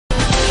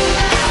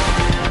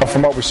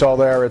From what we saw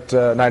there at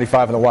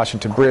 95 on the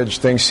Washington Bridge,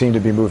 things seem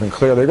to be moving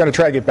clear. They're going to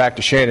try to get back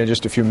to Shane in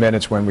just a few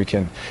minutes when we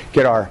can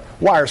get our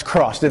wires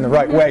crossed in the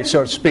right way,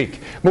 so to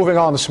speak. Moving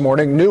on this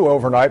morning, new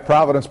overnight,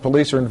 Providence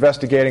Police are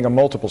investigating a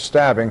multiple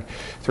stabbing.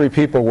 3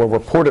 people were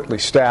reportedly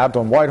stabbed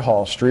on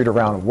Whitehall Street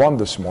around 1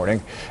 this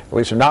morning.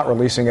 Police are not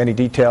releasing any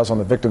details on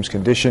the victim's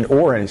condition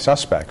or any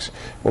suspects.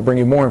 We'll bring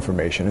you more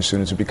information as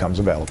soon as it becomes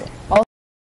available.